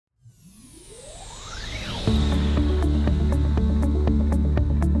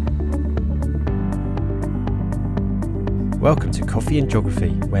Welcome to Coffee and Geography,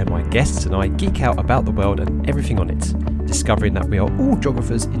 where my guests and I geek out about the world and everything on it, discovering that we are all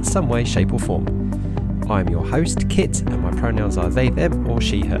geographers in some way, shape or form. I am your host, Kit, and my pronouns are they, them or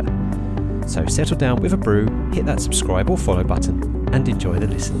she, her. So settle down with a brew, hit that subscribe or follow button, and enjoy the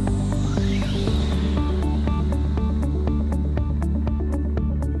listen.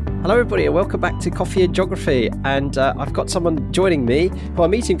 Hello everybody and welcome back to Coffee and Geography, and I've got someone joining me who I'm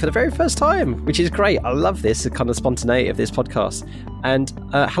meeting for the very first time, which is great. I love this, the kind of spontaneity of this podcast. And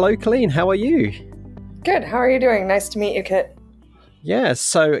hello Colleen, how are you? Good, how are you doing? Nice to meet you, Kit. Yeah,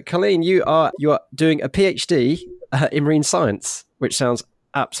 so Colleen, you are doing a PhD in marine science, which sounds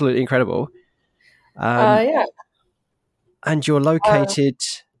absolutely incredible. Yeah. And you're located...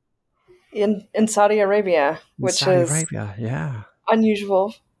 in Saudi Arabia, which is yeah,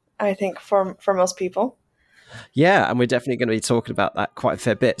 unusual, I think, for most people. Yeah, and we're definitely going to be talking about that quite a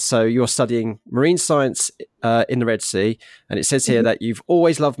fair bit. So you're studying marine science in the Red Sea, and it says here that you've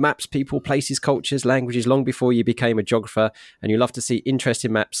always loved maps, people, places, cultures, languages, long before you became a geographer, and you love to see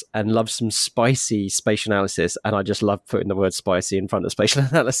interesting maps and love some spicy spatial analysis. And I just love putting the word spicy in front of spatial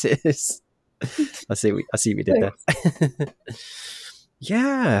analysis. I see what we did there.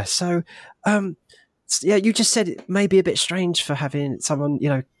 Yeah, so you just said it may be a bit strange for having someone,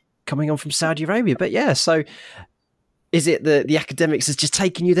 coming on from Saudi Arabia, but yeah, so is it the academics has just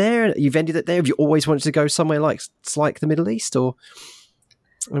taken you there? You've ended it there? Have you always wanted to go somewhere like the Middle East or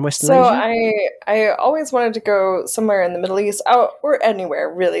in Western Asia? So I always wanted to go somewhere in the Middle East, or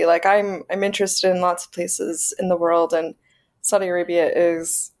anywhere really. Like I'm interested in lots of places in the world, and Saudi Arabia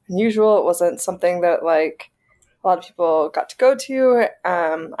is unusual. It wasn't something that like a lot of people got to go to.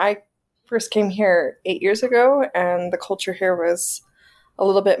 I first came here 8 years ago, and the culture here was a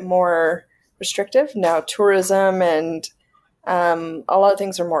little bit more restrictive. Now tourism and a lot of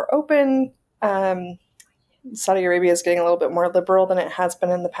things are more open. Saudi Arabia is getting a little bit more liberal than it has been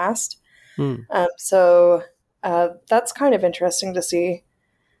in the past. So that's kind of interesting to see.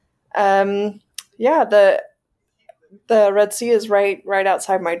 The Red Sea is right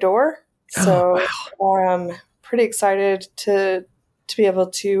outside my door. So I'm pretty excited to be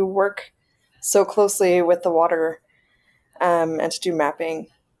able to work so closely with the water and to do mapping.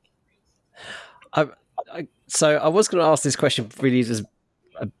 So I was going to ask this question really just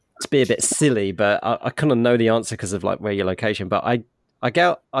to be a bit silly, but I kind of know the answer because of like where your location. But I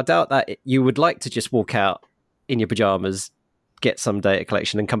doubt that you would like to just walk out in your pajamas, get some data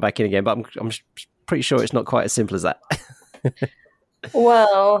collection, and come back in again. But I'm pretty sure it's not quite as simple as that.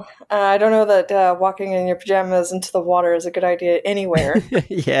 Well, I don't know that walking in your pajamas into the water is a good idea anywhere.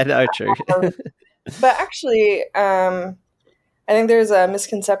 Yeah, no, true. But actually, I think there's a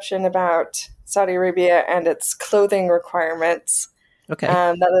misconception about Saudi Arabia and its clothing requirements. Okay.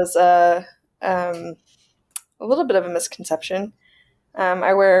 That is a little bit of a misconception.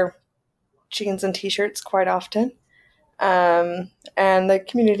 I wear jeans and t-shirts quite often. And the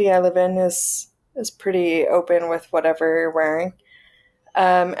community I live in is pretty open with whatever you're wearing.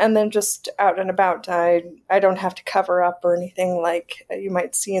 And then just out and about, I don't have to cover up or anything like you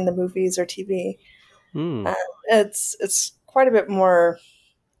might see in the movies or TV. It's quite a bit more,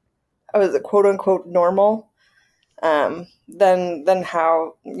 quote unquote, normal than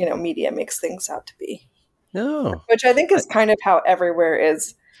how media makes things out to be. Oh. Which I think is kind of how everywhere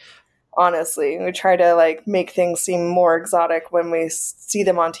is. Honestly, we try to like make things seem more exotic when we see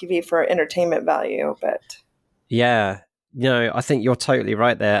them on TV for entertainment value, but yeah. I think you're totally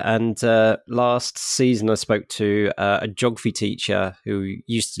right there. And last season, I spoke to a geography teacher who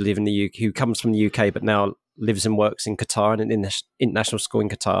used to live in the UK, who comes from the UK, but now lives and works in Qatar, in an international school in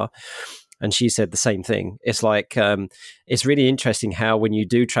Qatar. And she said the same thing. It's like, it's really interesting how when you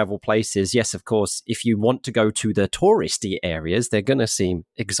do travel places, yes, of course, if you want to go to the touristy areas, they're going to seem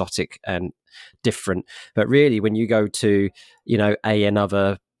exotic and different. But really, when you go to,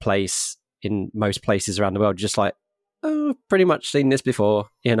 another place in most places around the world, just like, oh, pretty much seen this before,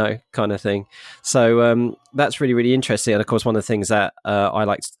 kind of thing. So that's really, really interesting. And of course, one of the things that I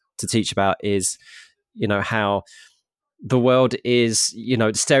like to teach about is, how the world is,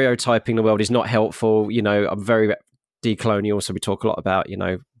 stereotyping the world is not helpful. I'm very decolonial. So we talk a lot about,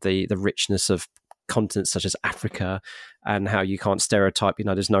 the richness of continents such as Africa and how you can't stereotype,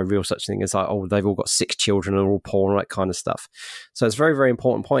 there's no real such thing as like, oh, they've all got 6 children and are all poor and all that kind of stuff. So it's a very, very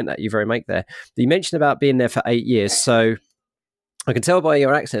important point that you make there. You mentioned about being there for 8 years. So I can tell by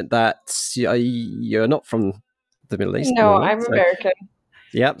your accent that you're not from the Middle East. No, I'm American.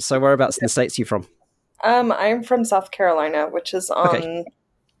 Yeah. So whereabouts in the States are you from? I'm from South Carolina, which is on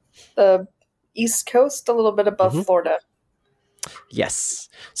the East Coast, a little bit above Florida. Yes.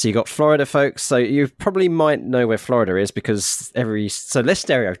 So you got Florida folks. So you probably might know where Florida is because so let's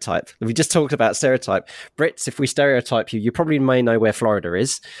stereotype. We just talked about stereotype. Brits, if we stereotype you, you probably may know where Florida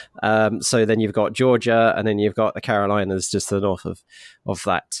is. So then you've got Georgia, and then you've got the Carolinas just to the north of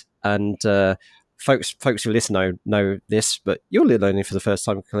that. And folks who listen know this, but you're learning for the first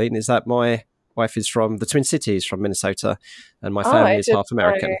time, Colleen, is that my wife is from the Twin Cities, from Minnesota, and my family is half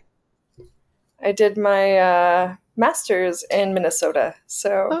American. I did my master's in Minnesota.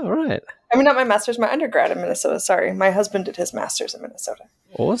 So, oh, right. I mean, not my master's, my undergrad in Minnesota. Sorry, my husband did his master's in Minnesota.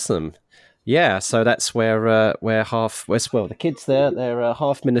 Awesome. Yeah, so that's where half the kids they're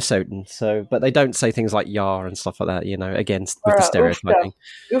half Minnesotan. So, but they don't say things like "yar" and stuff like that. You know, again with the stereotyping.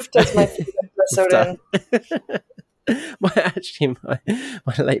 Oofda's my favorite Minnesotan.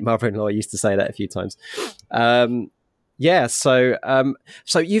 my late mother-in-law used to say that a few times. Yeah, so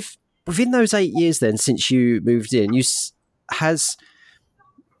you've within those 8 years then since you moved in, so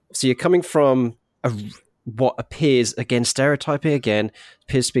you're coming from what appears, again, stereotyping again,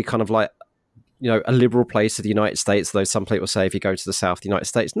 appears to be kind of like, a liberal place of the United States, though some people say if you go to the South, the United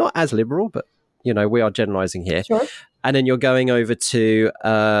States, not as liberal, but, we are generalizing here. Sure. And then you're going over to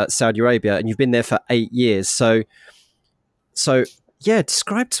Saudi Arabia, and you've been there for 8 years. So yeah,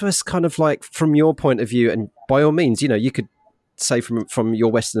 describe to us kind of like from your point of view, and by all means, you could say from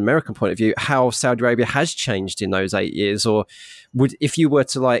your Western American point of view, how Saudi Arabia has changed in those 8 years, or if you were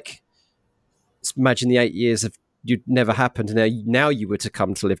to like imagine the 8 years of you'd never happened, and now you were to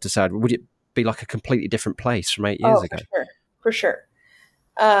come to live to Saudi, would it be like a completely different place from 8 years ago? For sure.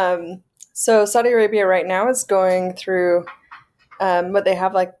 So Saudi Arabia right now is going through what they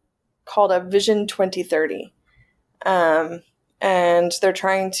have called a Vision 2030. And they're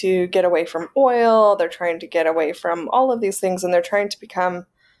trying to get away from oil. They're trying to get away from all of these things, and they're trying to become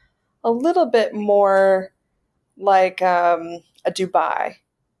a little bit more like a Dubai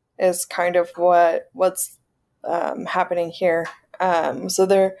is kind of what's happening here. So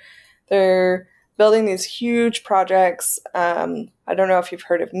they're building these huge projects. I don't know if you've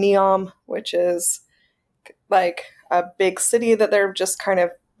heard of NEOM, which is like a big city that they're just kind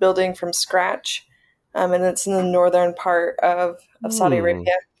of building from scratch. And it's in the northern part of Saudi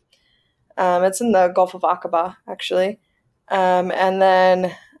Arabia. It's in the Gulf of Aqaba, actually. And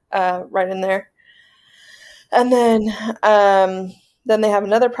then right in there. And then they have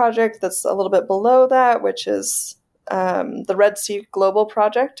another project that's a little bit below that, which is the Red Sea Global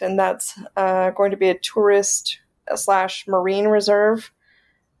Project. And that's going to be a tourist / marine reserve.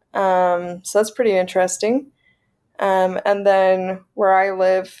 So that's pretty interesting. And then where I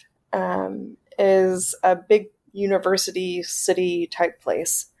live is a big university city type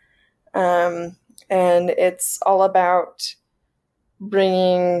place. And it's all about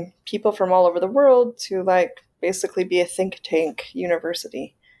bringing people from all over the world to basically be a think tank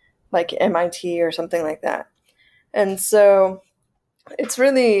university, like MIT or something like that. And so it's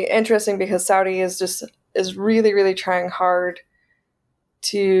really interesting because Saudi is really, really trying hard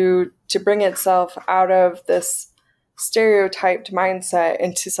to bring itself out of this stereotyped mindset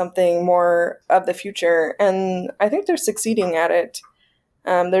into something more of the future. And I think they're succeeding at it.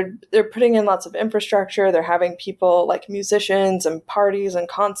 They're putting in lots of infrastructure. They're having people like musicians and parties and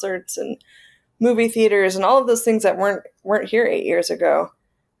concerts and movie theaters and all of those things that weren't here 8 years ago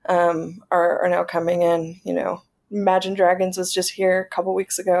are now coming in. Imagine Dragons was just here a couple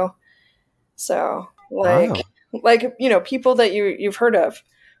weeks ago. So Wow. People that you've heard of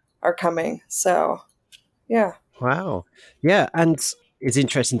are coming. So yeah. Wow. Yeah. And it's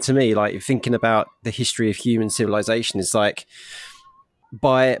interesting to me, thinking about the history of human civilization is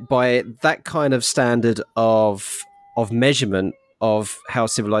by that kind of standard of measurement of how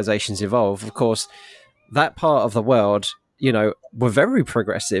civilizations evolve. Of course, that part of the world, were very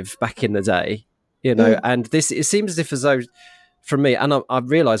progressive back in the day, and it seems as though, for me, and I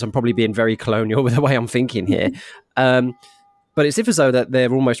realize I'm probably being very colonial with the way I'm thinking here, but it's as though that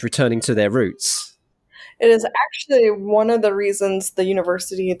they're almost returning to their roots. It is actually one of the reasons the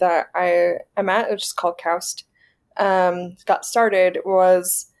university that I am at, which is called KAUST, got started,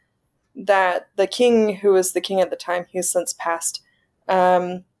 was that the king, who was the king at the time, he's since passed,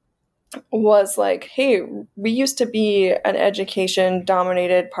 was like, hey, we used to be an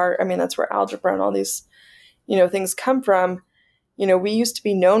education-dominated part. I mean, that's where algebra and all these, things come from. We used to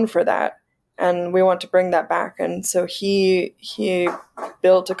be known for that. And we want to bring that back. And so he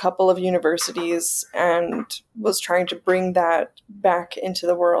built a couple of universities and was trying to bring that back into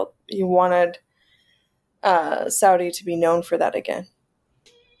the world. He wanted Saudi to be known for that again.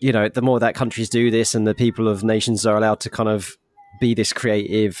 The more that countries do this and the people of nations are allowed to kind of be this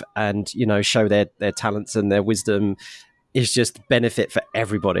creative and, show their talents and their wisdom, is just benefit for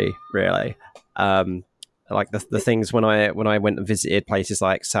everybody, really. Like the things when I went and visited places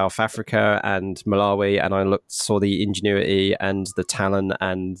like South Africa and Malawi, and I saw the ingenuity and the talent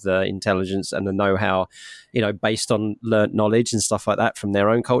and the intelligence and the know-how, based on learnt knowledge and stuff like that from their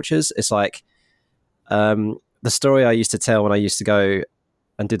own cultures. It's like the story I used to tell when I used to go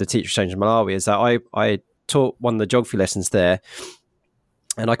and do the teacher exchange in Malawi is that I taught one of the geography lessons there.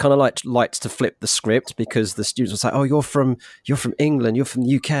 And I kind of liked to flip the script, because the students would say, "Oh, you're from England, you're from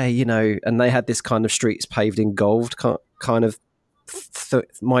the UK," and they had this kind of streets paved in gold kind of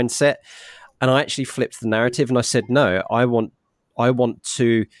mindset. And I actually flipped the narrative, and I said, "No, I want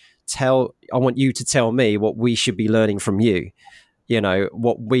you to tell me what we should be learning from you.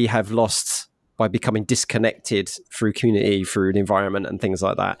 What we have lost by becoming disconnected through community, through the environment, and things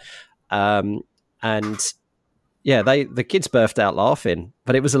like that." And yeah, the kids burst out laughing,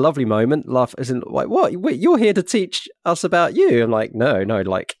 but it was a lovely moment. Laugh as in, like, what? Wait, you're here to teach us about you? I'm like, no,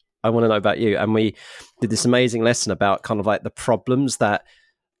 like, I want to know about you. And we did this amazing lesson about kind of like the problems that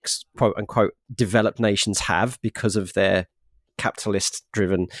quote unquote developed nations have because of their capitalist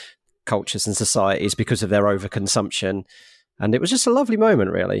driven cultures and societies, because of their overconsumption. And it was just a lovely moment,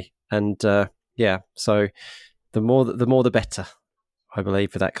 really. And so the more the better, I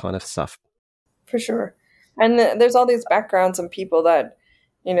believe, for that kind of stuff. For sure. And there's all these backgrounds and people that,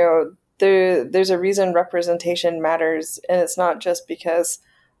 there's a reason representation matters. And it's not just because,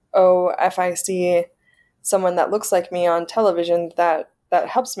 if I see someone that looks like me on television, that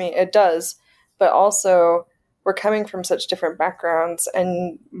helps me. It does. But also, we're coming from such different backgrounds,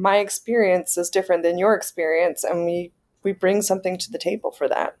 and my experience is different than your experience. And we bring something to the table for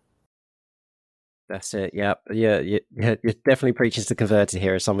that. That's it. Yeah. You're definitely preaching to the converted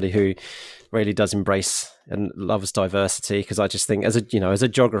here, as somebody who really does embrace and loves diversity. Because I just think, as a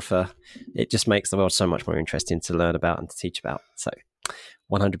geographer, it just makes the world so much more interesting to learn about and to teach about. So,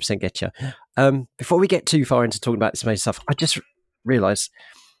 100% get you. Before we get too far into talking about this amazing stuff, I just realised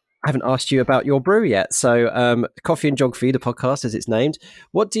I haven't asked you about your brew yet. So, Coffee and Geography, the podcast as it's named.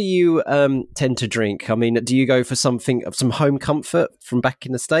 What do you tend to drink? I mean, do you go for some home comfort from back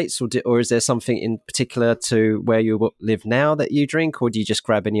in the States, or is there something in particular to where you live now that you drink, or do you just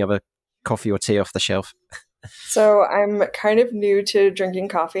grab any other coffee or tea off the shelf? So I'm kind of new to drinking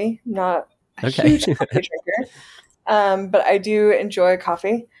coffee, not a huge coffee drinker, but I do enjoy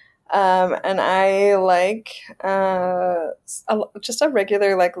coffee. And I like just a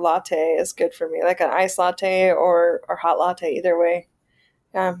regular latte is good for me, like an iced latte or hot latte, either way.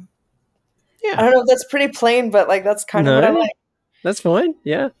 Yeah. I don't know if that's pretty plain, but that's kind of what I like. That's fine.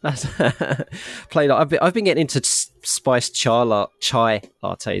 Yeah, that's plain. I've been getting into spiced chai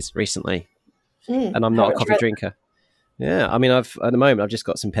lattes recently, and I'm not a coffee drinker. Yeah, I mean, at the moment I've just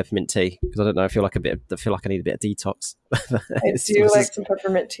got some peppermint tea because I feel like I need a bit of detox. I do like some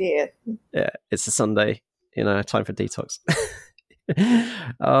peppermint tea. Yeah, it's a Sunday, time for detox.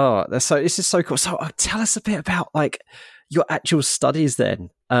 This is so cool. So tell us a bit about your actual studies then.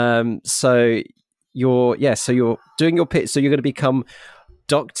 So you're doing your pitch. So you're going to become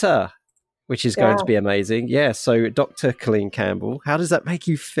doctor, which is going to be amazing. Yeah. So Dr. Colleen Campbell, how does that make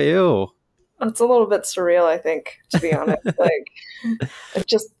you feel? It's a little bit surreal, I think, to be honest.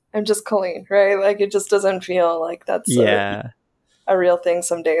 I'm just Colleen, right? It just doesn't feel like that's a real thing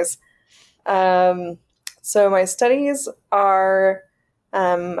some days. So my studies are,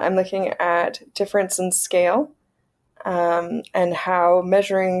 I'm looking at difference in scale, and how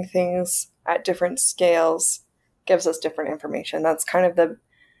measuring things at different scales gives us different information. That's kind of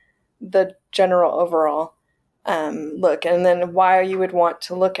the general overall look, and then why you would want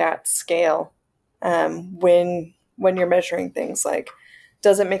to look at scale when you're measuring things.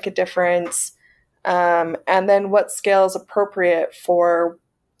 Does it make a difference? And then what scale is appropriate for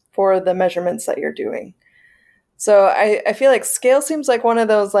the measurements that you're doing. So I feel like scale seems like one of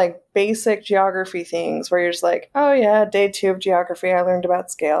those basic geography things where you're just oh yeah, day 2 of geography, I learned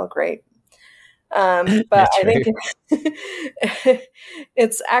about scale. Great. But I think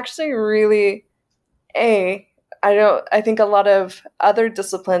it's actually really I think a lot of other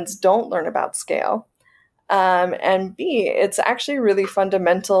disciplines don't learn about scale. And B, it's actually really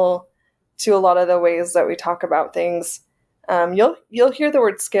fundamental to a lot of the ways that we talk about things. You'll hear the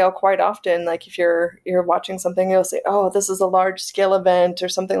word scale quite often. If you're watching something, you'll say, "Oh, this is a large scale event," or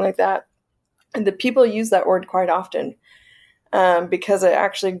something like that. And the people use that word quite often because it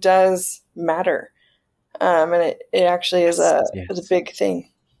actually does matter. And it actually is a big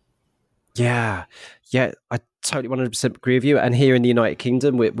thing. Yeah. totally 100% agree with you. And here in the United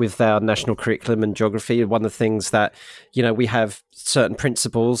Kingdom, with our national curriculum and geography, one of the things that, we have certain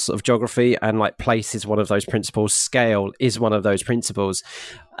principles of geography, and like place is one of those principles, scale is one of those principles.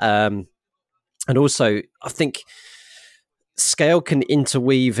 And also, I think scale can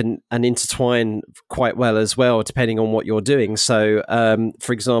interweave and intertwine quite well as well, depending on what you're doing. So,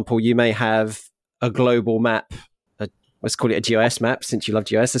 for example, you may have a global map. Let's call it a GIS map, since you love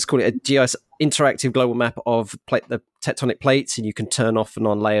GIS. Let's call it a GIS interactive global map of the tectonic plates, and you can turn off and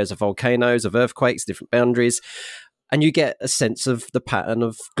on layers of volcanoes, of earthquakes, different boundaries, and you get a sense of the pattern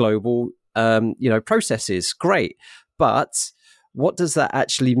of global, processes. Great, but what does that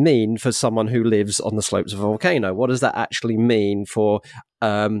actually mean for someone who lives on the slopes of a volcano? What does that actually mean for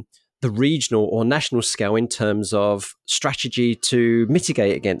the regional or national scale in terms of strategy to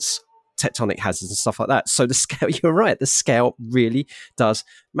mitigate against tectonic hazards and stuff like that? So the scale, you're right, the scale really does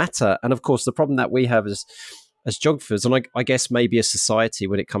matter. And of course, the problem that we have as geographers, and I guess maybe a society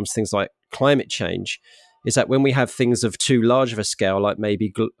when it comes to things like climate change, is that when we have things of too large of a scale, like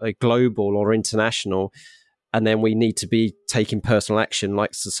maybe global or international, and then we need to be taking personal action,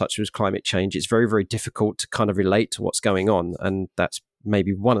 like such as climate change, it's very, very difficult to kind of relate to what's going on. And that's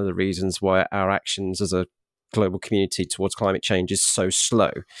maybe one of the reasons why our actions as a global community towards climate change is so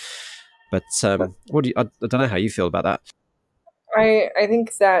slow. But I don't know how you feel about that. I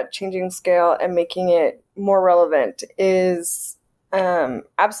think that changing scale and making it more relevant is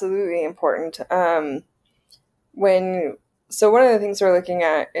absolutely important. So one of the things we're looking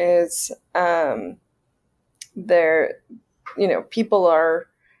at is people are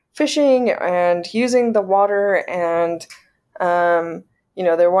fishing and using the water, and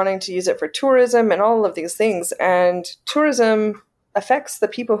they're wanting to use it for tourism and all of these things. And tourism affects the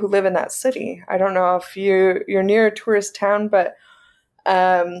people who live in that city. I don't know if you're near a tourist town, but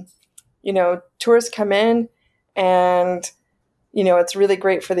tourists come in, and it's really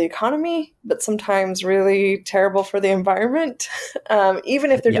great for the economy, but sometimes really terrible for the environment.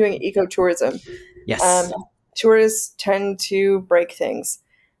 Even if they're doing ecotourism. Yes. Tourists tend to break things,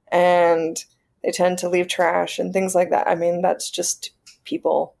 and they tend to leave trash and things like that. I mean, that's just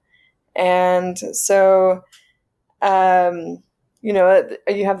people. And so, you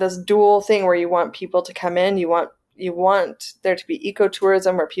have this dual thing where you want people to come in, you want there to be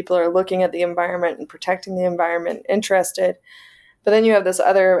ecotourism where people are looking at the environment and protecting the environment, interested. But then you have this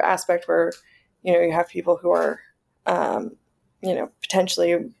other aspect where, you have people who are,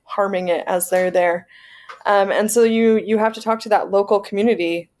 potentially harming it as they're there. And so you have to talk to that local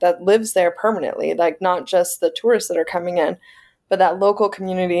community that lives there permanently, like not just the tourists that are coming in, but that local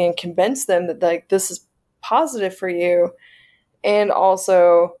community, and convince them that like this is positive for you. And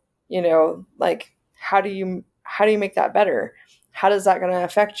also, how do you make that better? How is that going to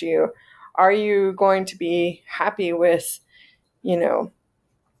affect you? Are you going to be happy with,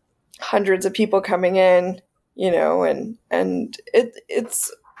 hundreds of people coming in, and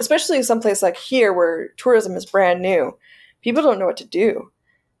it's especially someplace like here where tourism is brand new. People don't know what to do.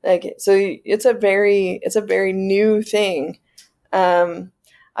 So it's a very new thing.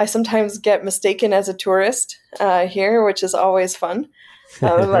 I sometimes get mistaken as a tourist here, which is always fun.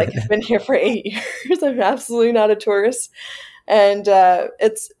 I've been here for 8 years. I'm absolutely not a tourist. And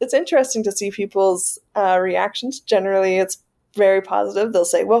it's interesting to see people's reactions. Generally, it's very positive. They'll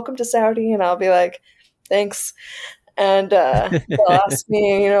say, "Welcome to Saudi," and I'll be like, "Thanks." And they'll ask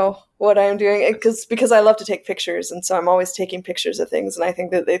me, what I'm doing, because I love to take pictures, and so I'm always taking pictures of things, and I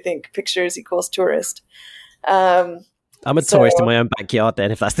think that they think pictures equals tourist. I'm a tourist in my own backyard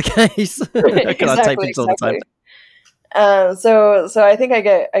then, if that's the case. I take pictures all the time. So I think I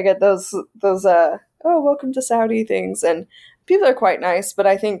get those welcome to Saudi things, and people are quite nice, but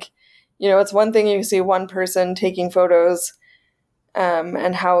I think, it's one thing you see one person taking photos,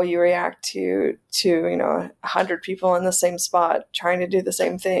 and how you react to 100 people in the same spot trying to do the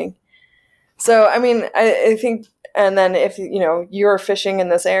same thing. So, I mean, I think, and then if, you're fishing in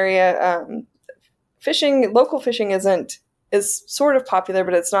this area, local fishing is sort of popular,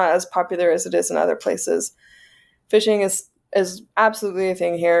 but it's not as popular as it is in other places. Fishing is absolutely a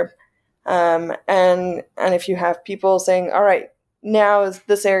thing here. And if you have people saying, all right, now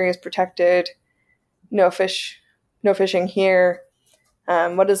this area is protected, no fishing here.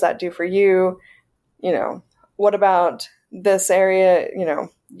 What does that do for you? What about this area?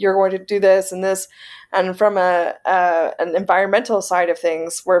 You're going to do this and this. And from an environmental side of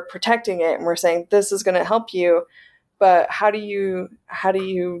things, we're protecting it and we're saying this is going to help you. But how do you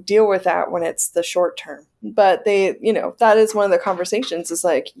deal with that when it's the short term? But that is one of the conversations, is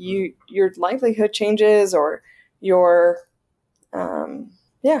like your livelihood changes, or your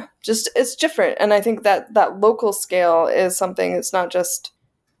yeah, just it's different. And I think that that local scale is something, it's not just,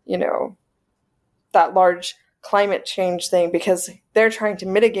 you know, that large climate change thing, because they're trying to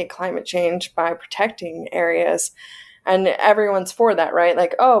mitigate climate change by protecting areas. And everyone's for that, right?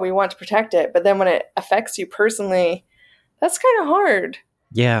 Like, oh, we want to protect it. But then when it affects you personally, that's kind of hard.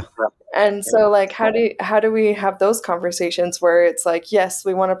 Yeah. And so, like, how do we have those conversations where it's like, yes,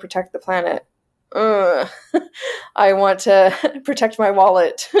 we want to protect the planet. Ugh. I want to protect my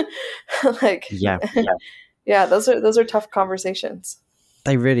wallet. Like, Yeah. yeah, those are tough conversations.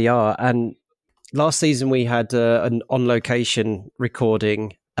 They really are. And last season we had an on location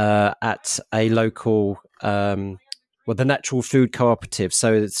recording at a local the Natural Food Cooperative.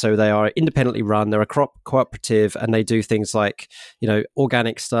 So they are independently run. They're a cooperative, and they do things like, you know,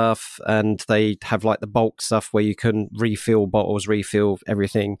 organic stuff, and they have like the bulk stuff where you can refill bottles, refill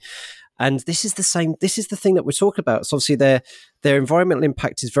everything. And this is the same. This is the thing that we're talking about. So obviously their environmental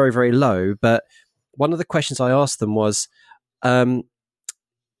impact is very, very low. But one of the questions I asked them was, you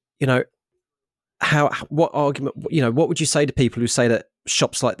know, what argument, you know, what would you say to people who say that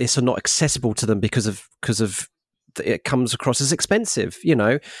shops like this are not accessible to them because of it comes across as expensive? You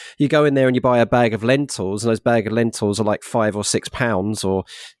know, you go in there and you buy a bag of lentils, and those bag of lentils are like £5 or £6, or,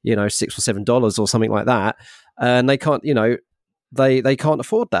 you know, $6 or $7 or something like that, and they can't, you know, they can't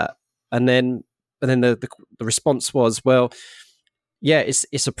afford that. And then the response was, well, yeah,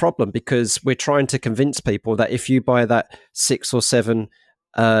 it's a problem, because we're trying to convince people that if you buy that £6 or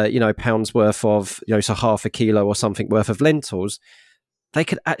 £7 pounds worth of, you know, so half a kilo or something worth of lentils, they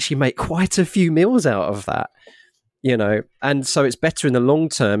could actually make quite a few meals out of that, you know. And so it's better in the long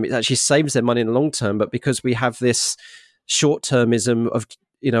term. It actually saves them money in the long term. But because we have this short termism of,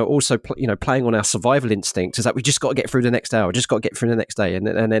 you know, also playing on our survival instinct, is that we just got to get through the next hour, just got to get through the next day, and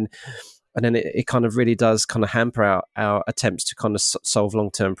then it kind of really does kind of hamper our attempts to kind of solve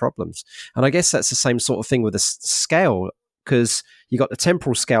long-term problems. And I guess that's the same sort of thing with the scale, because you got the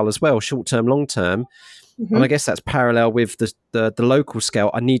temporal scale as well, short-term, long-term. Mm-hmm. And I guess that's parallel with the local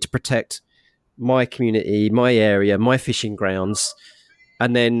scale. I need to protect my community, my area, my fishing grounds,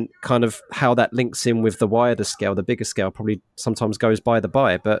 and then kind of how that links in with the wider scale, the bigger scale, probably sometimes goes by the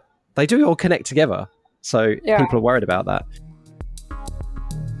by, but they do all connect together. So yeah, people are worried about that.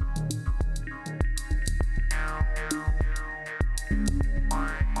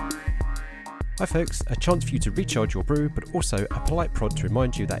 Hi folks, a chance for you to recharge your brew, but also a polite prod to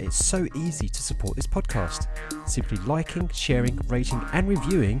remind you that it's so easy to support this podcast. Simply liking, sharing, rating and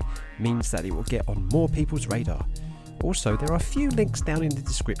reviewing means that it will get on more people's radar. Also, there are a few links down in the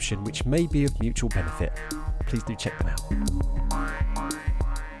description which may be of mutual benefit. Please do check them out.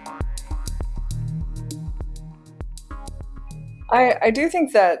 I do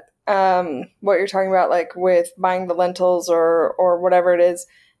think that what you're talking about, like with buying the lentils or whatever it is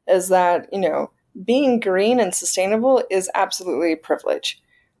that, you know, being green and sustainable is absolutely a privilege,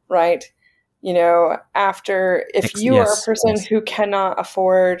 right? You know, if you are a person who cannot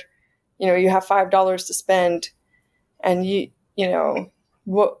afford, you know, you have $5 to spend, and you know,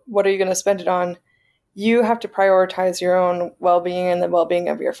 what are you going to spend it on? You have to prioritize your own well-being and the well-being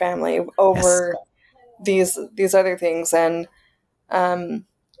of your family over these other things. And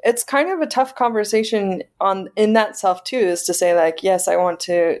it's kind of a tough conversation in that self too, is to say, like, yes, I want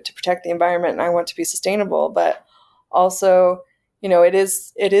to protect the environment and I want to be sustainable, but also, you know, it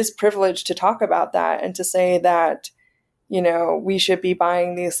is privileged to talk about that and to say that, you know, we should be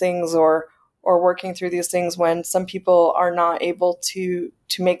buying these things or working through these things when some people are not able to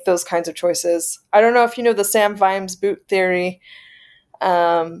make those kinds of choices. I don't know if you know the Sam Vimes boot theory,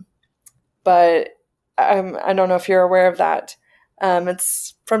 but I don't know if you're aware of that.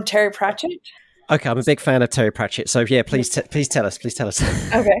 It's from Terry Pratchett. Okay, I'm a big fan of Terry Pratchett. So yeah, please tell us.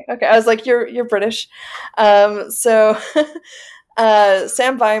 Okay. I was like, you're British. So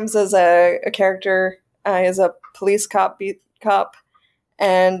Sam Vimes is a character. Is a police cop,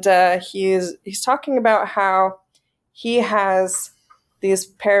 and he's talking about how he has these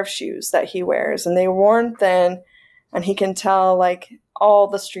pair of shoes that he wears, and they're worn thin, and he can tell like all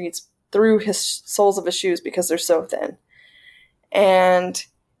the streets through his soles of his shoes because they're so thin. And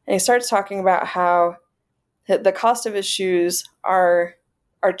he starts talking about how the cost of his shoes are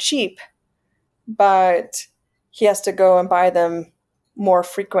cheap, but he has to go and buy them more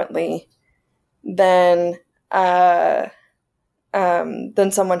frequently than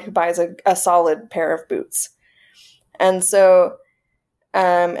someone who buys a solid pair of boots. And so,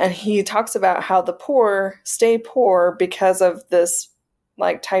 and he talks about how the poor stay poor because of this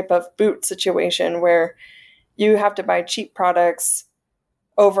like type of boot situation where you have to buy cheap products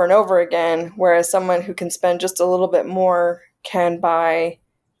over and over again, whereas someone who can spend just a little bit more can buy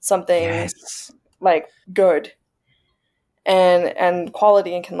something Yes. like good and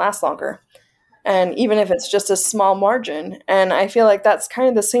quality and can last longer. And even if it's just a small margin. And I feel like that's kind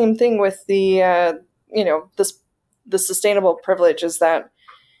of the same thing with the sustainable privilege, is that,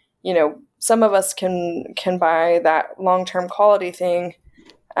 some of us can buy that long-term quality thing,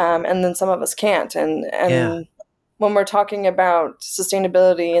 and then some of us can't. Yeah. And when we're talking about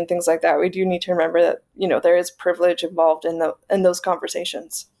sustainability and things like that, we do need to remember that, there is privilege involved in those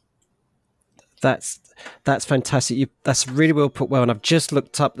conversations. That's fantastic. That's really well put. Well, and I've just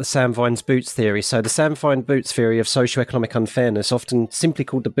looked up the Sam Vine's Boots theory. So the Sam Vine Boots theory of socioeconomic unfairness, often simply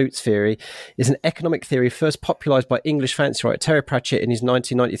called the Boots theory, is an economic theory first popularised by English fancy writer Terry Pratchett in his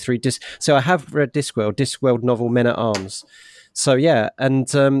 1993 So I have read Discworld novel Men at Arms. So yeah,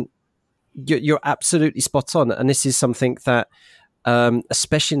 and you're absolutely spot on. And this is something that,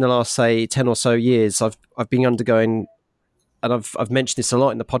 especially in the last, say, 10 or so years, I've been undergoing. And I've mentioned this a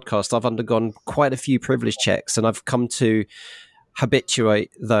lot in the podcast. I've undergone quite a few privilege checks, and I've come to habituate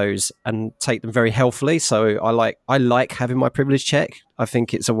those and take them very healthily. So I like having my privilege check. I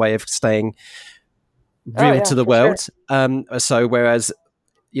think it's a way of staying real to the world. Sure. So whereas,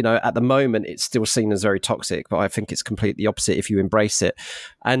 at the moment it's still seen as very toxic, but I think it's completely opposite if you embrace it.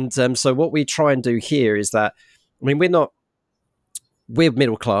 And so what we try and do here is that, I mean, we're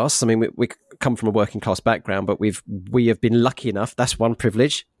middle class. I mean, we come from a working class background, but we have been lucky enough. That's one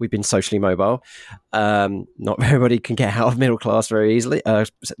privilege. We've been socially mobile. Not everybody can get out of middle class very easily,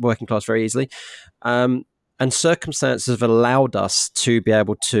 working class very easily. And circumstances have allowed us to be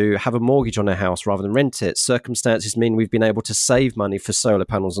able to have a mortgage on a house rather than rent it. Circumstances mean we've been able to save money for solar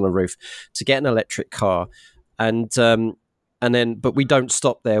panels on a roof, to get an electric car, and then, but we don't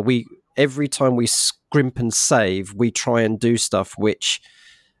stop there. Every time we scrimp and save, we try and do stuff which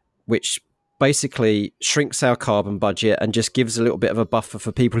basically shrinks our carbon budget and just gives a little bit of a buffer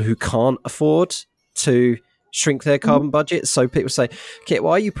for people who can't afford to shrink their carbon budget. So people say, "Kit,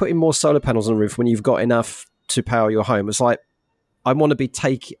 why are you putting more solar panels on the roof when you've got enough to power your home?" It's like, I want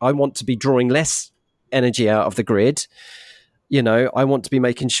to be drawing less energy out of the grid. I want to be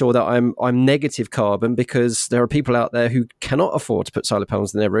making sure that I'm negative carbon, because there are people out there who cannot afford to put solar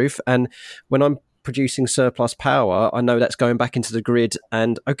panels on their roof. And when I'm producing surplus power, I know that's going back into the grid,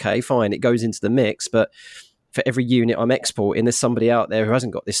 and okay, fine, it goes into the mix. But for every unit I'm exporting, there's somebody out there who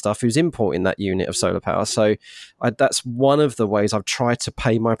hasn't got this stuff who's importing that unit of solar power. So that's one of the ways I've tried to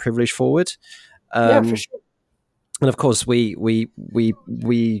pay my privilege forward. Yeah, for sure. And of course, we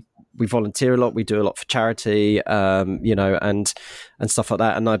volunteer a lot. We do a lot for charity, and stuff like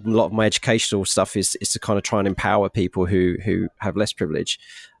that. And a lot of my educational stuff is to kind of try and empower people who have less privilege.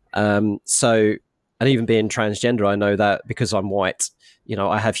 So, and even being transgender, I know that because I'm white,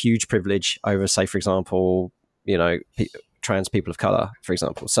 I have huge privilege over, say, for example, trans people of color, for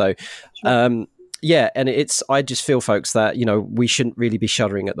example. So, yeah, and I just feel, folks, that, we shouldn't really be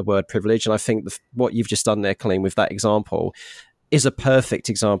shuddering at the word privilege. And I think what you've just done there, Colleen, with that example is a perfect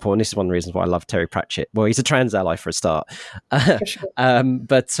example. And this is one of the reasons why I love Terry Pratchett. Well, he's a trans ally for a start. For sure.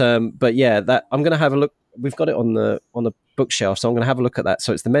 But yeah, that I'm going to have a look. We've got it on the bookshelf, so I'm going to have a look at that.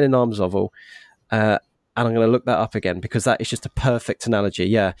 So it's the Men in Arms novel. And I'm going to look that up again, because that is just a perfect analogy.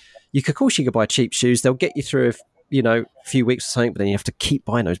 Yeah, of course you could buy cheap shoes. They'll get you through a few weeks or something, but then you have to keep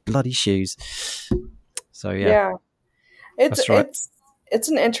buying those bloody shoes. So yeah. It's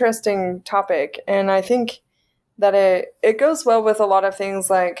an interesting topic, and I think that it goes well with a lot of things.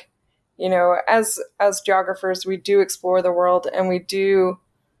 Like, as geographers, we do explore the world, and we do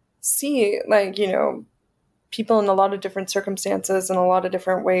see, like, people in a lot of different circumstances and a lot of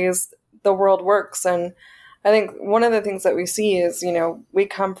different ways the world works. And I think one of the things that we see is, we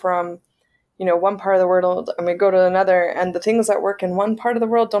come from, one part of the world and we go to another, and the things that work in one part of the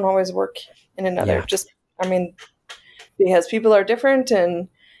world don't always work in another. Yeah. Because people are different, and,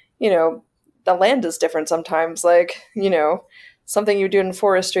 the land is different sometimes. Like, something you do in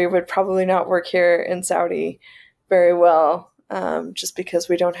forestry would probably not work here in Saudi very well, just because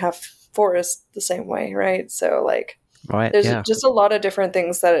we don't have forests the same way, right? So, like, there's just a lot of different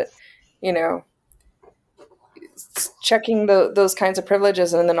things that, checking those kinds of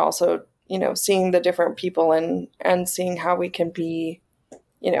privileges, and then also, seeing the different people and seeing how we can be,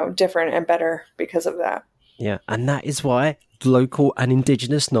 different and better because of that. Yeah, and that is why local and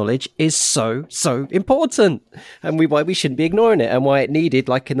indigenous knowledge is so important, and why we shouldn't be ignoring it, and why it needed,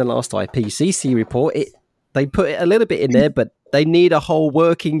 like in the last IPCC report, they put it a little bit in there, but they need a whole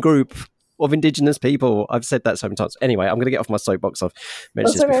working group of indigenous people. I've said that so many times. Anyway, I'm going to get off my soapbox. I've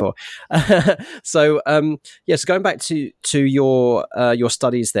mentioned this before. So, so going back to your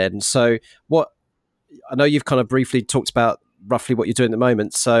studies then. So I know you've kind of briefly talked about roughly what you're doing at the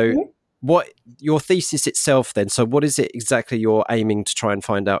moment. So what your thesis itself then, so what is it exactly you're aiming to try and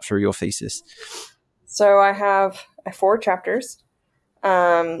find out through your thesis? So I have 4 chapters.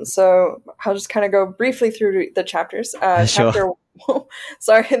 So I'll just kind of go briefly through the chapters. Sure. Chapter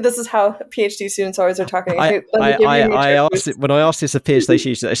sorry, this is how PhD students always are talking. I asked it, when I asked this of PhD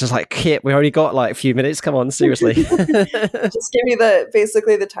students, it's just like, Kit, we only got like a few minutes. Come on, seriously. Just give me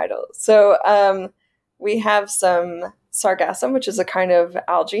basically the title. So we have some sargassum, which is a kind of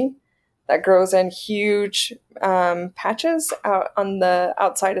algae that grows in huge patches out on the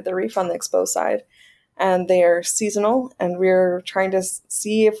outside of the reef on the exposed side. And they are seasonal, and we're trying to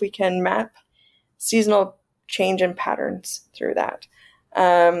see if we can map seasonal change in patterns through that,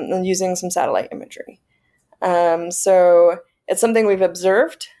 and using some satellite imagery. So it's something we've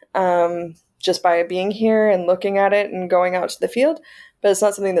observed just by being here and looking at it and going out to the field, but it's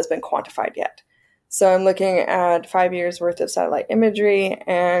not something that's been quantified yet. So I'm looking at 5 years worth of satellite imagery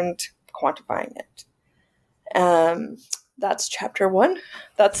and quantifying it. That's chapter 1.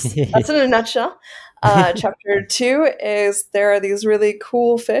 That's in a nutshell. Chapter 2 is there are these really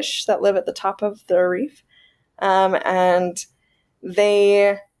cool fish that live at the top of the reef, and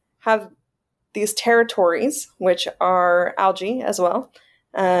they have these territories, which are algae as well,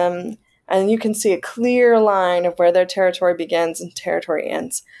 and you can see a clear line of where their territory begins and territory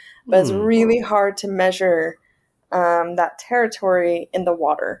ends. But it's really hard to measure that territory in the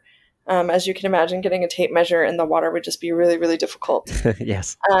water. As you can imagine, getting a tape measure in the water would just be really, really difficult.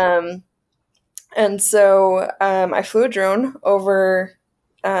 Yes. And so I flew a drone over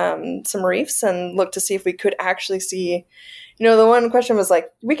some reefs and looked to see if we could actually see, the one question was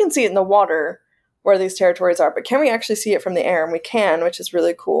like, we can see it in the water where these territories are, but can we actually see it from the air? And we can, which is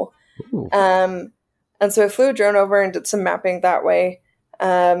really cool. And so I flew a drone over and did some mapping that way.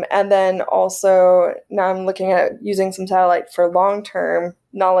 And then also now I'm looking at using some satellite for long-term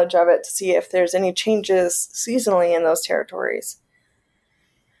knowledge of it to see if there's any changes seasonally in those territories.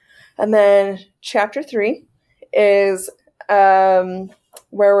 And then chapter 3 is where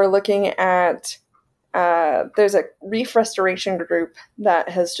we're looking at, there's a reef restoration group that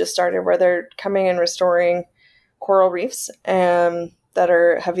has just started where they're coming and restoring coral reefs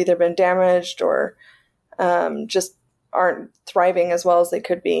that have either been damaged or just aren't thriving as well as they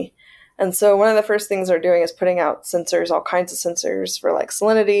could be. And so one of the first things they're doing is putting out sensors, all kinds of sensors for like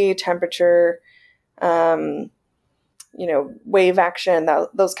salinity, temperature, wave action,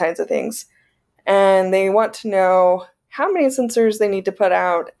 those kinds of things. And they want to know how many sensors they need to put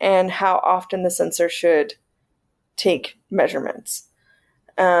out and how often the sensor should take measurements.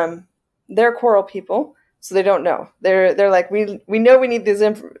 They're coral people, so they don't know. They're like, we know we need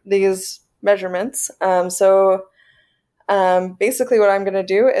these measurements. So basically what I'm going to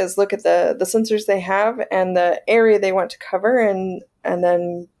do is look at the sensors they have and the area they want to cover and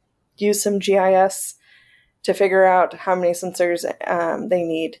then use some GIS to figure out how many sensors they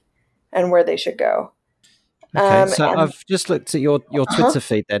need and where they should go. Okay, so I've just looked at your Twitter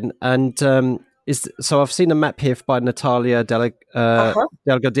feed then, and so I've seen a map here by Natalia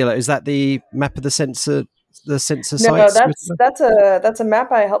Delgadillo. Is that the map of the sensor sites? No, that's a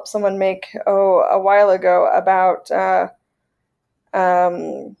map I helped someone make a while ago about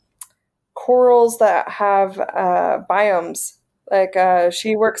corals that have biomes. Like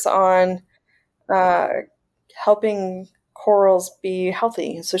she works on helping corals be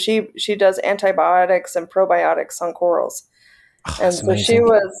healthy. So she does antibiotics and probiotics on corals. And so amazing.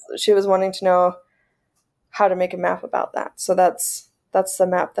 she was wanting to know how to make a map about that. So that's the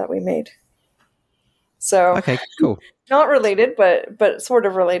map that we made. So okay, cool. Not related, but sort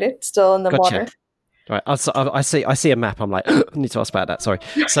of related. Still in the water. Right, I see a map. I'm like, I need to ask about that. Sorry.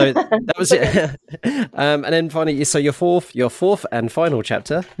 So that was it. And then finally, so your fourth and final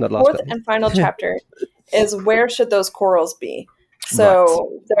chapter, not last. Fourth and final chapter is where should those corals be?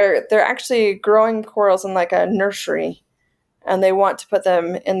 So right. they're actually growing corals in like a nursery, and they want to put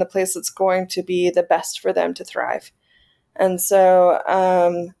them in the place that's going to be the best for them to thrive. And so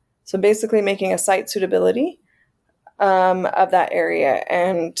basically making a site suitability of that area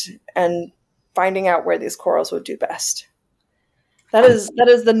and finding out where these corals would do best. That is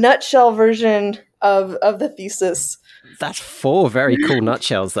the nutshell version of the thesis. That's 4 very cool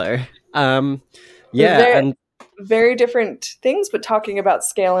nutshells, though. Yeah, and very different things, but talking about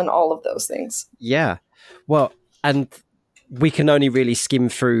scale and all of those things. Yeah. Well, and we can only really skim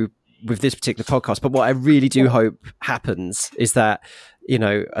through with this particular podcast, but what I really do hope happens is that,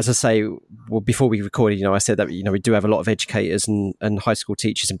 as I say, well, before we recorded, I said that, we do have a lot of educators and high school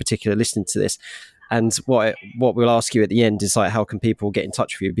teachers in particular listening to this. And what we'll ask you at the end is like, how can people get in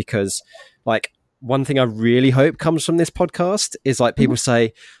touch with you? Because like, one thing I really hope comes from this podcast is like people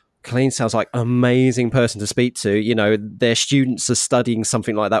say, Colleen sounds like an amazing person to speak to. You know, their students are studying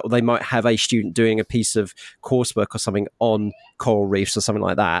something like that, or they might have a student doing a piece of coursework or something on coral reefs or something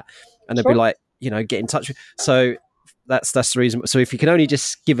like that. And they'd be like, you know, get in touch with. So that's the reason. So if you can only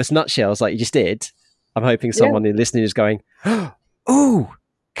just give us nutshells like you just did, I'm hoping someone listening is going, oh,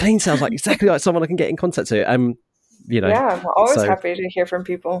 Colleen sounds like exactly like someone I can get in contact to. You know, I'm always happy to hear from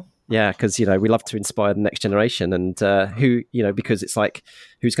people. Yeah, because, you know, we love to inspire the next generation, and who, you know, because it's like,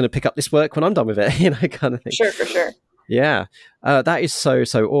 who's going to pick up this work when I'm done with it, you know, kind of thing. Sure, for sure. Yeah, that is so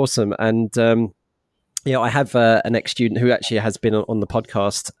awesome. And, you know, I have an ex-student who actually has been on the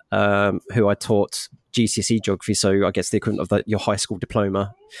podcast, who I taught GCSE geography, so I guess the equivalent of your high school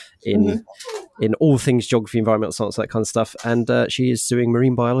diploma in all things geography, environmental science, that kind of stuff. And she is doing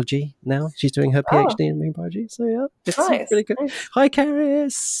marine biology now. She's doing her PhD in marine biology. So yeah, it's really good. Nice. Hi,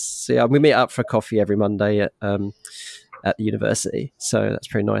 Caris. So, yeah, we meet up for coffee every Monday at the university. So that's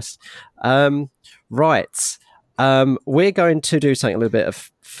pretty nice. Right. We're going to do something a little bit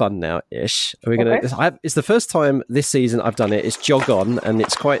of fun now ish. We're going to, it's the first time this season I've done it. It's jog on, and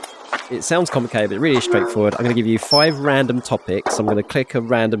it sounds complicated, but it really is straightforward. I'm going to give you 5 random topics. I'm going to click a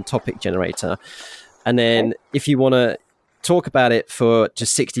random topic generator. And then if you want to talk about it for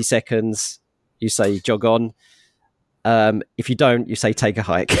just 60 seconds, you say jog on. If you don't, you say take a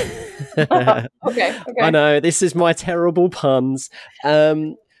hike. Okay. I know, this is my terrible puns.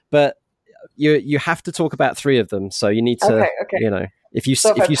 But you have to talk about 3 of them. So you need to, you know, if you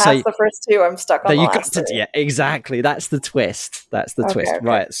say the first 2, I'm stuck on the last 2. Yeah, exactly. That's the twist. Twist.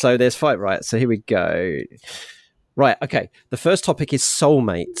 Right. So there's 5. Right. So here we go. Right. Okay. The first topic is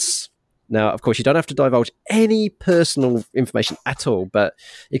soulmates. Now, of course, you don't have to divulge any personal information at all, but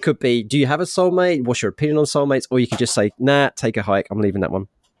it could be, do you have a soulmate? What's your opinion on soulmates? Or you could just say, nah, take a hike. I'm leaving that one.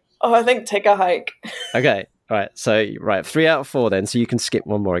 Oh, I think take a hike. Okay. All right. So, 3 out of 4 then. So you can skip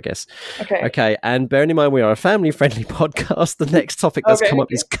one more, I guess. Okay. And bearing in mind we are a family-friendly podcast, the next topic that's come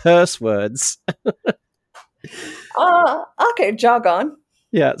up is curse words. Okay. Jog on.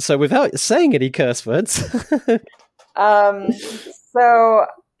 Yeah. So without saying any curse words. So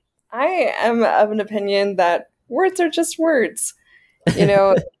I am of an opinion that words are just words. You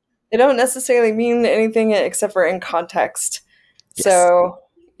know, they don't necessarily mean anything except for in context. Yes. So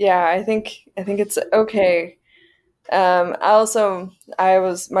yeah, I think it's okay. My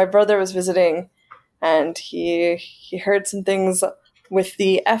brother was visiting, and he heard some things with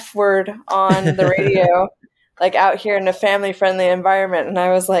the F word on the radio, like out here in a family-friendly environment. And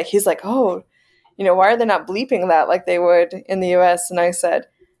I was like, he's like, oh, you know, why are they not bleeping that like they would in the US? And I said,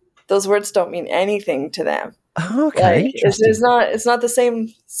 those words don't mean anything to them. Okay. Like, it's not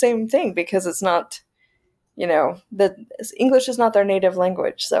the same thing, because it's not, you know, English is not their native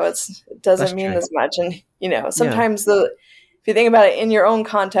language, so it doesn't mean as much. And you know, sometimes if you think about it in your own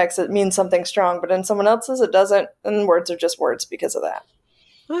context, it means something strong, but in someone else's, it doesn't. And words are just words because of that.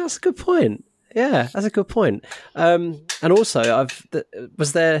 Well, that's a good point. Yeah, that's a good point. And also,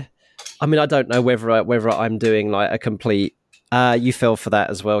 was there? I mean, I don't know whether I'm doing like a complete. You fell for that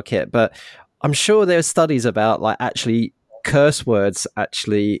as well, Kit. But I'm sure there's studies about like actually curse words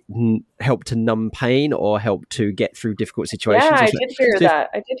actually help to numb pain or help to get through difficult situations. Yeah, I did hear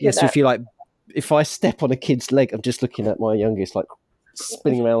that. So if you like, if I step on a kid's leg, I'm just looking at my youngest like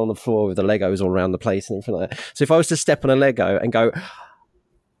spinning around on the floor with the Legos all around the place and everything like that. So if I was to step on a Lego and go,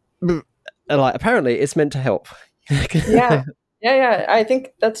 and like apparently it's meant to help. Yeah. I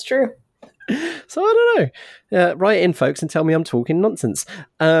think that's true. So I don't know. Write in, folks, and tell me I'm talking nonsense.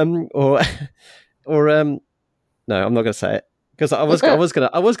 Or no, I'm not going to say it, because I was going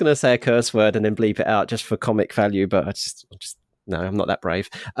to say a curse word and then bleep it out just for comic value, but I just no, I'm not that brave.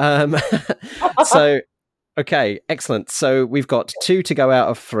 So okay, excellent. So we've got 2 to go out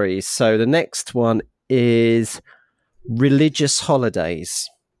of 3. So the next one is religious holidays.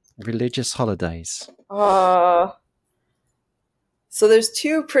 Religious holidays. So there's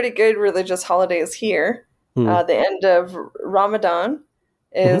 2 pretty good religious holidays here. The end of Ramadan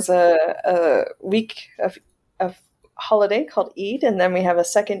is a week of holiday called Eid, and then we have a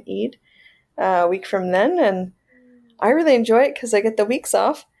second Eid week from then, and I really enjoy it because I get the weeks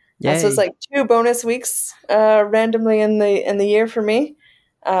off. So it's like 2 bonus weeks randomly in the year for me.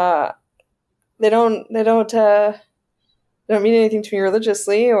 They don't mean anything to me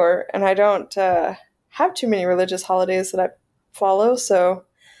religiously, and I don't have too many religious holidays that I follow, so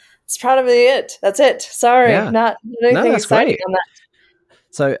it's probably it. That's it. Sorry, not anything exciting on that.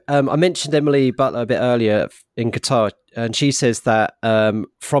 So I mentioned Emily Butler a bit earlier in Qatar, and she says that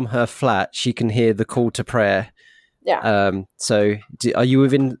from her flat she can hear the call to prayer Yeah. So are you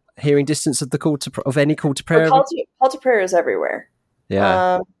within hearing distance of the of any call to But prayer? call to prayer is everywhere.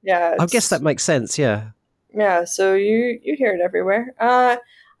 Yeah. Yeah, I guess that makes sense. Yeah. yeah. So you hear it everywhere. I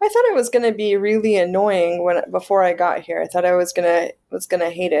thought it was gonna be really annoying before I got here. I thought I was gonna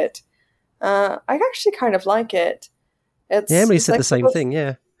hate it. I actually kind of like it. Yeah, Emily It's said like the same thing.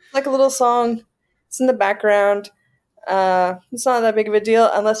 Yeah. like a little song. It's in the background. It's not that big of a deal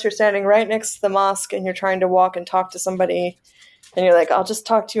unless you're standing right next to the mosque and you're trying to walk and talk to somebody, and you're like, "I'll just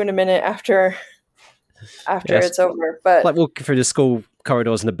talk to you in a minute after Yes. it's over." But Like walking through the school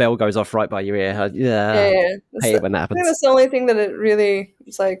corridors and the bell goes off right by your ear. yeah, Yeah. yeah. Hate it when that I think happens. that's the only thing that it really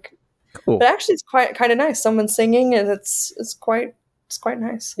is like. Cool. But actually, it's quite kind of nice. Someone's singing, and it's quite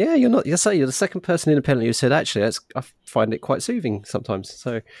nice. Yeah, you're not. You're the second person independently who said actually I find it quite soothing sometimes.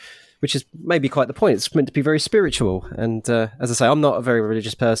 So, which is maybe quite the point. It's meant to be very spiritual, and as I say, I'm not a very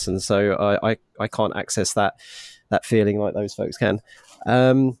religious person, so I can't access that feeling like those folks can.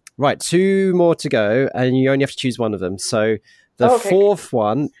 Right, two more to go, and you only have to choose one of them. So the Okay. fourth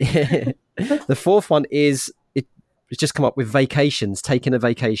one, the fourth one is it's just come up with vacations, taking a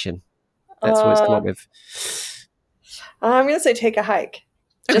vacation. That's what it's come up with. I'm gonna say take a hike,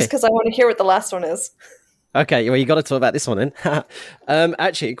 just because I want to hear what the last one is. Okay, well, you got to talk about this one then.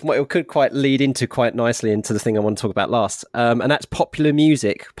 Actually, it could quite lead into quite nicely into the thing I want to talk about last, and that's popular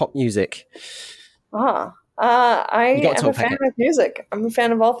music, pop music. I am a fan of music. I'm a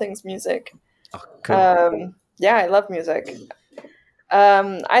fan of all things music. Oh, cool. Yeah, I love music.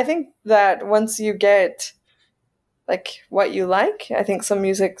 I think that once you get like what you like, I think some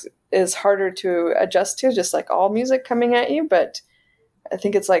music is harder to adjust to, just like all music coming at you. But I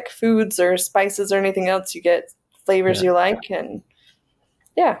think it's like foods or spices or anything else, you get flavors you like, and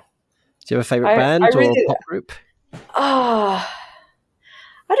yeah. Do you have a favorite band or pop group? I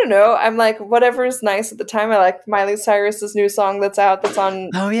don't know. I'm like, whatever's nice at the time. I like Miley Cyrus's new song that's out, that's on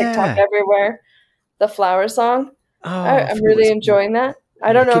TikTok everywhere. The Flower song. I'm really enjoying that.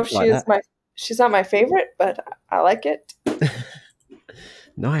 I don't know if she's not my favorite, but I like it.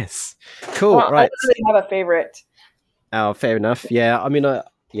 Nice. Cool. Well, right. I don't really have a favorite. Oh, fair enough. Yeah. I mean,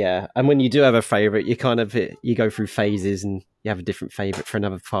 yeah. And when you do have a favorite, you go through phases and you have a different favorite for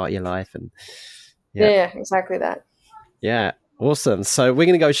another part of your life. And yeah, exactly that. Yeah. Awesome. So we're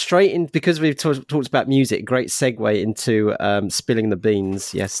going to go straight in because we've talked about music. Great segue into spilling the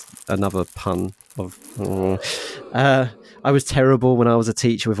beans. Yes, another pun. I was terrible when I was a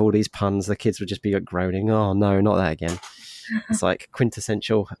teacher with all these puns. The kids would just be groaning. Oh no, not that again. It's like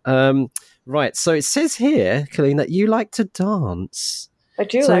quintessential. Right. So it says here, Colleen, that you like to dance. I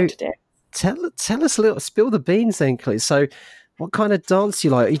do like to dance. Tell us a little. Spill the beans, then, Colleen. So, what kind of dance you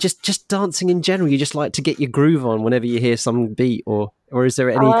like? Are you just dancing in general? You just like to get your groove on whenever you hear some beat, or is there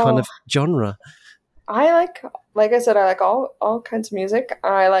any kind of genre? I like I said, I like all kinds of music.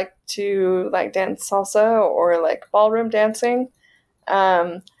 I like to dance salsa or like ballroom dancing.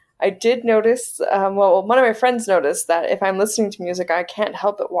 I did notice, well, one of my friends noticed that if I'm listening to music, I can't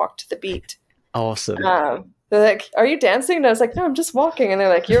help but walk to the beat. Awesome. They're like, "Are you dancing?" And I was like, "No, I'm just walking." And they're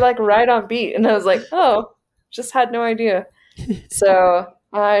like, "You're like right on beat." And I was like, "Oh, just had no idea." So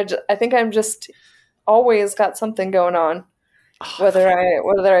I think I'm just always got something going on, whether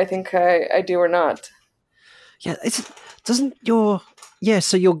I think I do or not. Yeah,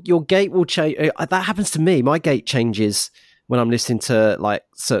 so your gait will change. That happens to me. My gait changes when I'm listening to like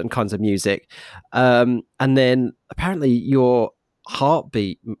certain kinds of music, and then apparently your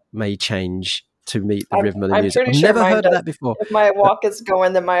heartbeat may change to meet the rhythm of the music. I've never heard of that before. If my walk is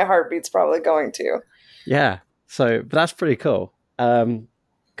going, then my heartbeat's probably going to. Yeah. So, but that's pretty cool.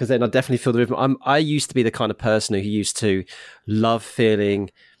 Because then I definitely feel the rhythm. I used to be the kind of person who used to love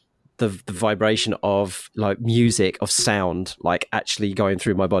feeling the vibration of like music, of sound, like actually going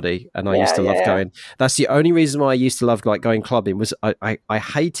through my body. And I used to love going. That's the only reason why I used to love like going clubbing was I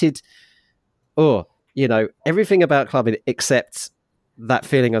hated, everything about clubbing except that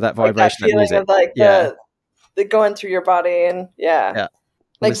feeling of that vibration, that feeling of like the going through your body and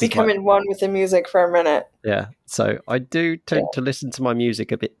like becoming one with the music for a minute. Yeah, so I do tend to listen to my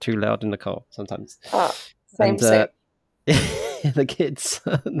music a bit too loud in the car sometimes. Same. The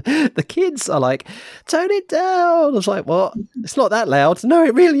kids are like, "Tone it down." I was like, "What? It's not that loud." No,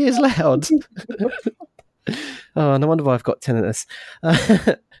 it really is loud. Oh, no wonder why I've got tinnitus.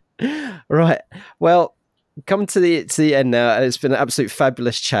 Right. Well, come to the end now, and it's been an absolute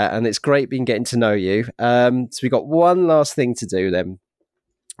fabulous chat, and it's great getting to know you. So we got one last thing to do then.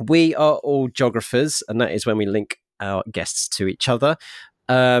 We are all geographers, and that is when we link our guests to each other.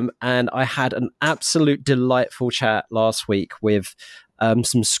 And I had an absolute delightful chat last week with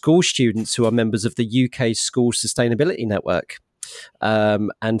some school students who are members of the UK School Sustainability Network.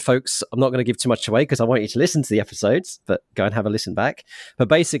 And folks, I'm not going to give too much away because I want you to listen to the episodes, but go and have a listen back. But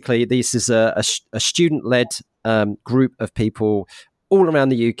basically, this is a student-led group of people all around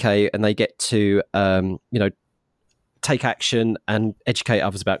the UK, and they get to, take action and educate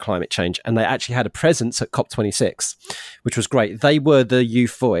others about climate change. And they actually had a presence at COP26, which was great. They were the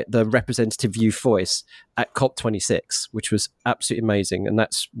youth voice, the representative youth voice at COP26, which was absolutely amazing. And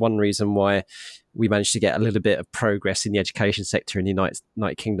that's one reason why we managed to get a little bit of progress in the education sector in the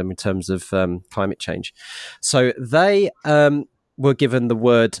United Kingdom in terms of climate change. So they were given the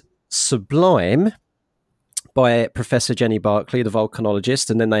word sublime by Professor Jenny Barclay, the volcanologist,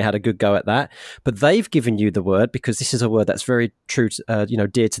 and then they had a good go at that. But they've given you the word, because this is a word that's very true,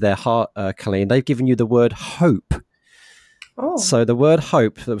 dear to their heart, Colleen. They've given you the word hope. Oh. So the word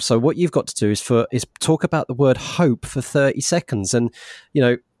hope. So what you've got to do is talk about the word hope for 30 seconds, and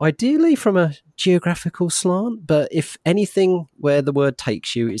ideally from a geographical slant. But if anything, where the word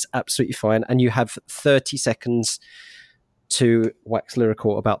takes you is absolutely fine, and you have 30 seconds to wax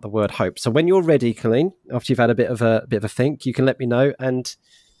lyrical about the word hope. So when you're ready, Colleen, after you've had a bit of a think, you can let me know, and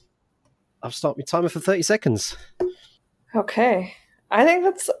I'll start my timer for 30 seconds. Okay, I think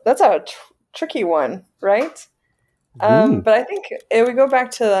that's a tricky one, right? But I think it would go back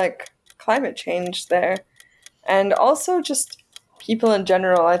to like climate change there, and also just people in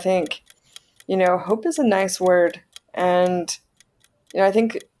general. I think hope is a nice word, and I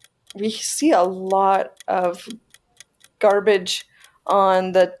think we see a lot of garbage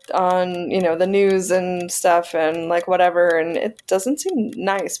on the news and stuff, and like whatever, and it doesn't seem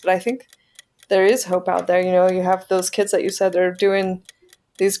nice, but I think there is hope out there. You have those kids that you said they're doing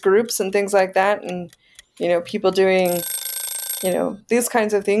these groups and things like that, and people doing these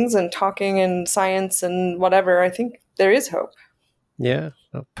kinds of things and talking in science and whatever. I think there is hope. Yeah,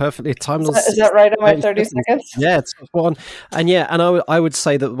 perfectly timeless. Is that right on my 30 seconds? Yeah, it's one. And I would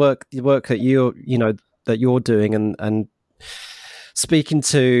say that the work that you're doing, and speaking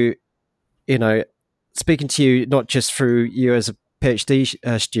to you, not just through you as a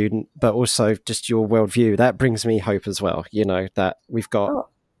PhD student, but also just your worldview, that brings me hope as well. That we've got,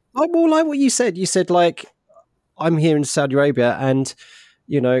 like what you said. You said, like, I'm here in Saudi Arabia, and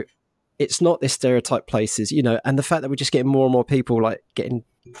it's not this stereotype places, and the fact that we're just getting more and more people like getting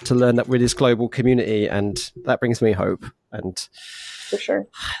to learn that we're this global community, and that brings me hope. And for sure,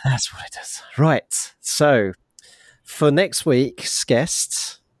 that's what it is. Right. So for next week's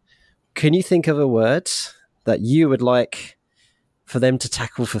guest, can you think of a word that you would like for them to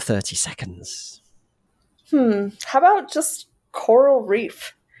tackle for 30 seconds? How about just coral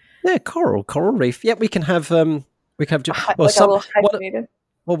reef? Yeah, coral reef. Yeah, we can have a little hyphenated.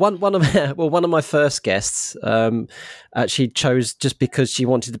 One of my first guests actually chose, just because she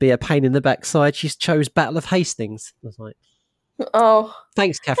wanted to be a pain in the backside, she chose Battle of Hastings. I was like, oh,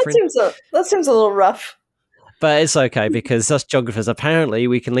 thanks, Catherine. That seems a little rough. But it's okay, because us geographers, apparently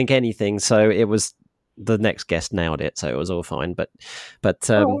we can link anything. So it was, the next guest nailed it, so it was all fine. But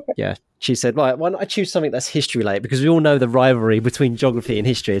okay. Yeah, she said, right, why don't I choose something that's history related, because we all know the rivalry between geography and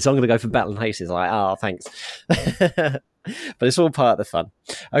history. So I'm going to go for Battle of Hastings. Like, thanks. But it's all part of the fun.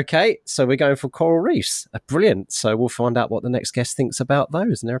 Okay, so we're going for coral reefs. Brilliant. So we'll find out what the next guest thinks about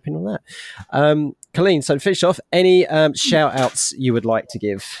those and their opinion on that. Colleen, so to finish off, any shout outs you would like to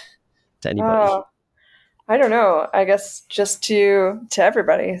give to anybody? I don't know. I guess just to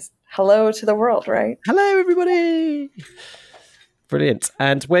everybody. Hello to the world, right? Hello, everybody. Brilliant.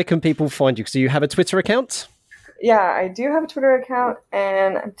 And where can people find you? So you have a Twitter account? Yeah, I do have a Twitter account,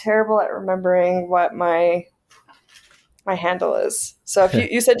 and I'm terrible at remembering what my handle is. So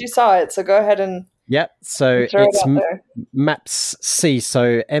if you said you saw it, so go ahead and so it's Maps C,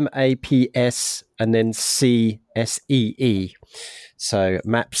 so MAPS and then CSEE. So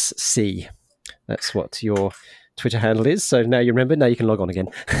Maps C. That's what your Twitter handle is. So now you remember. Now you can log on again.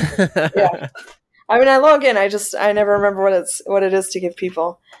 Yeah. I mean, I log in. I never remember what it is to give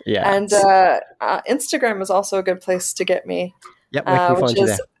people. Yeah. And Instagram is also a good place to get me. Yep, where can we find you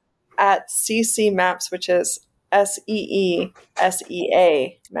there? At CC Maps, which is SEESEA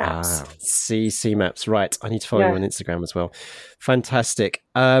Maps. CC Maps, right. I need to follow you on Instagram as well. Fantastic.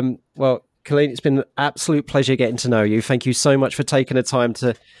 Well, Colleen, it's been an absolute pleasure getting to know you. Thank you so much for taking the time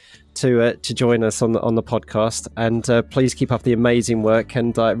to join us on the podcast, and please keep up the amazing work.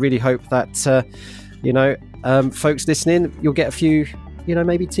 And I really hope that folks listening, you'll get a few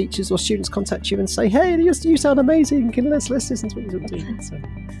maybe teachers or students contact you and say, hey, you sound amazing, let's listen to what you're doing. So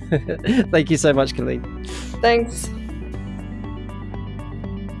thank you so much, Colleen. Thanks.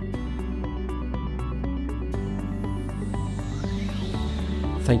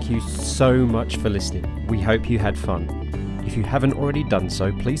 Thank you so much for listening. We hope you had fun. If you haven't already done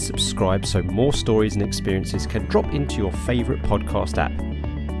so, please subscribe so more stories and experiences can drop into your favourite podcast app.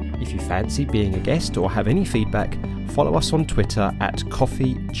 If you fancy being a guest or have any feedback, follow us on Twitter at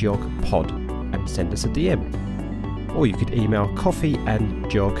coffeegeogpod and send us a DM. Or you could email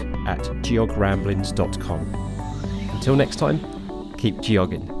coffeeandgeog@geogramblings.com. Until next time, keep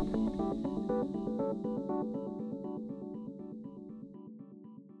geogging.